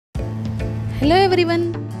Hello everyone,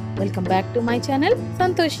 welcome back to my channel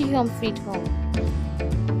Santoshi Home Sweet Home.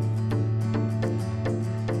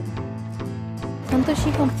 Santoshi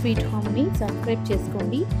home sweet హోమ్ని subscribe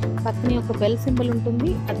చేసుకోండి. పక్కనే ఒక bell symbol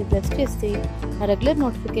ఉంటుంది, అది press చేస్తే నా రెగ్యులర్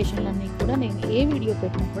నోటిఫికేషన్లన్నీ కూడా నేను ఏ వీడియో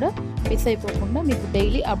పెట్టినా కూడా మిస్ అయిపోకుండా మీకు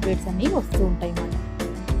డైలీ అప్డేట్స్ అన్నీ వస్తూ ఉంటాయి అన్నమాట.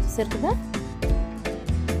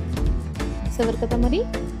 చూసారు కదా మరి.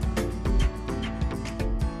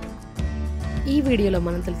 ఈ వీడియోలో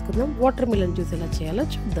మనం తెలుసుకుందాం వాటర్ మిలన్ జ్యూస్ ఎలా చేయాలో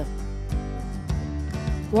చూద్దాం.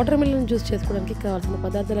 వాటర్ మిలన్ జ్యూస్ చేసుకోవడానికి కావాల్సిన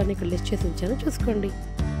పదార్థాలన్నీ ఇక్కడ లిస్ట్ చేసి ఉంచాను, చూసుకోండి.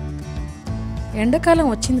 ఎండాకాలం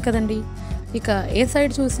వచ్చింది కదండి, ఇక ఏ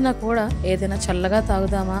సైడ్ చూసినా కూడా ఏదైనా చల్లగా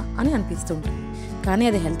తాగుదామా అని అనిపిస్తుంటుంది. కానీ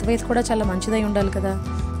అది హెల్త్ వైజ్ కూడా చాలా మంచిదై ఉండాలి కదా.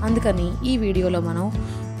 అందుకని ఈ వీడియోలో మనం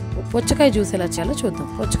పుచ్చకాయ జ్యూస్ ఎలా చేయాలో చూద్దాం.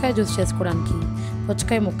 పుచ్చకాయ జ్యూస్ చేసుకోవడానికి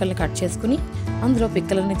పుచ్చకాయ ముక్కల్ని కట్ చేసుకుని అందులో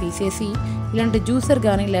పిక్కలన్నీ తీసేసి ఇలాంటి జ్యూసర్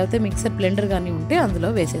కానీ లేకపోతే మిక్సర్ బ్లెండర్ కానీ ఉంటే అందులో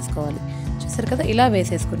వేసేసుకోవాలి. చూసారు కదా, ఇలా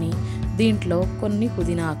వేసేసుకుని దీంట్లో కొన్ని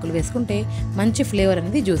పుదీనా ఆకులు వేసుకుంటే మంచి ఫ్లేవర్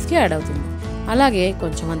అనేది జ్యూస్కి యాడ్ అవుతుంది. అలాగే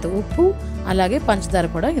కొంచెం అంత ఉప్పు, అలాగే పంచదార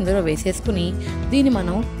కూడా ఇందులో వేసేసుకుని దీన్ని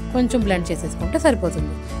మనం కొంచెం బ్లెండ్ చేసేసుకుంటే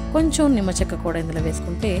సరిపోతుంది. కొంచెం నిమ్మ చెక్క కూడా ఇందులో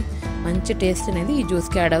వేసుకుంటే మంచి టేస్ట్ అనేది ఈ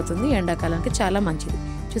జ్యూస్కి యాడ్ అవుతుంది. ఎండాకాలానికి చాలా మంచిది.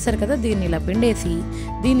 చూసారు కదా, దీన్ని ఇలా పిండేసి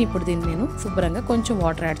ఇప్పుడు దీన్ని నేను శుభ్రంగా కొంచెం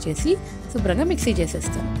వాటర్ యాడ్ చేసి శుభ్రంగా మిక్సీ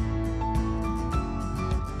చేసేస్తాను.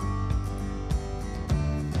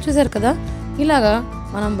 చూసారు కదా, ఇలాగా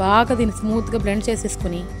మనం బాగా దీన్ని స్మూత్గా బ్లెండ్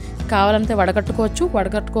చేసేసుకుని కావాలంటే వడగట్టుకోవచ్చు.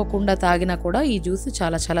 వడగట్టుకోకుండా తాగినా కూడా ఈ జ్యూస్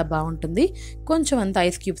చాలా చాలా బాగుంటుంది. కొంచెం అంత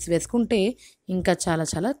ఐస్ క్యూబ్స్ వేసుకుంటే ఇంకా చాలా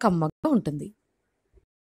చాలా కమ్మగా ఉంటుంది.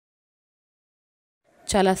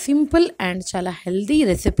 చాలా సింపుల్ అండ్ చాలా హెల్దీ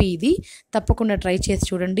రెసిపీ ఇది. తప్పకుండా ట్రై చేసి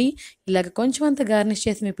చూడండి. ఇలాగ కొంచెం అంత గార్నిష్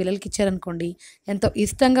చేసి మీ పిల్లలకి ఇచ్చారనుకోండి, ఎంతో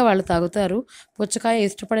ఇష్టంగా వాళ్ళు తాగుతారు. పుచ్చకాయ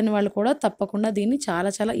ఇష్టపడిన వాళ్ళు కూడా తప్పకుండా దీన్ని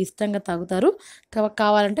చాలా చాలా ఇష్టంగా తాగుతారు.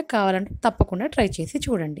 కావాలంటే తప్పకుండా ట్రై చేసి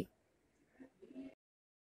చూడండి.